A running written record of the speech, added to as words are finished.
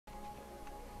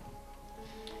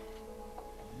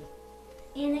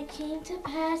And it came to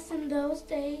pass in those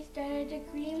days that a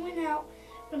decree went out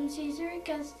from Caesar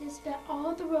Augustus that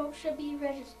all the roads should be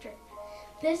registered.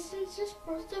 This census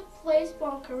first took place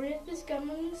while Corinth was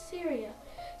governing Syria.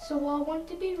 So all went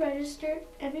to be registered,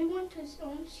 everyone to his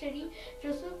own city.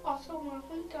 Joseph also went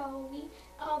from Galilee,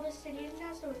 out of the city of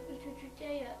Nazareth, into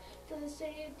Judea, to the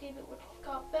city of David, which is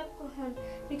called Bethlehem,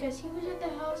 because he was of the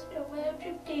house and lineage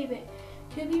of David,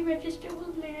 to be registered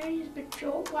with Mary, his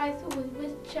betrothed wife, who was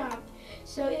with child.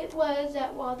 So it was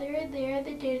that while they were there,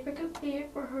 the days were completed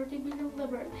for her to be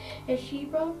delivered. And she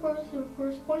brought forth her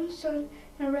firstborn son,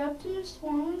 and wrapped him in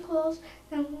swaddling clothes,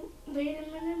 and laid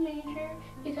him in a manger,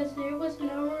 because there was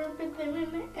no room for them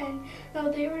in the inn. Now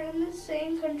they were in the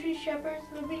same country, shepherds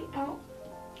living out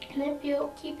in a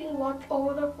field, keeping watch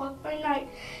over the flock by night.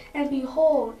 And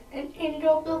behold, an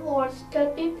angel of the Lord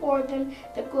stood before them,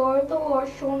 the glory of the Lord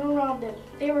shone around them.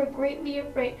 They were greatly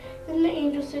afraid. Then the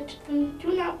angel said to them,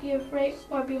 Do not be afraid,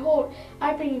 for behold,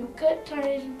 I bring you good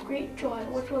tidings of great joy,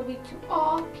 which will be to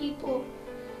all people,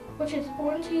 which is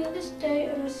born to you this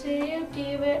day in the city of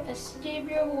David a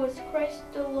Savior, who is Christ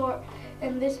the Lord.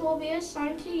 And this will be a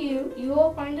sign to you: you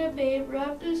will find a babe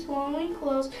wrapped in swaddling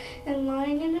clothes and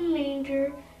lying in a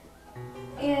manger.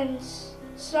 And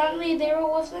suddenly there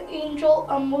was with the angel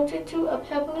a multitude of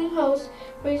heavenly hosts,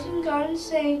 praising God and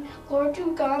saying, Glory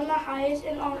to God in the highest,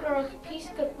 and on earth peace,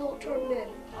 goodwill toward men.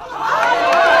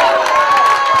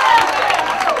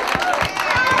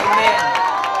 Amen.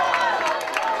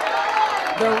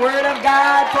 The word of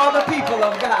God for the people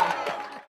of God.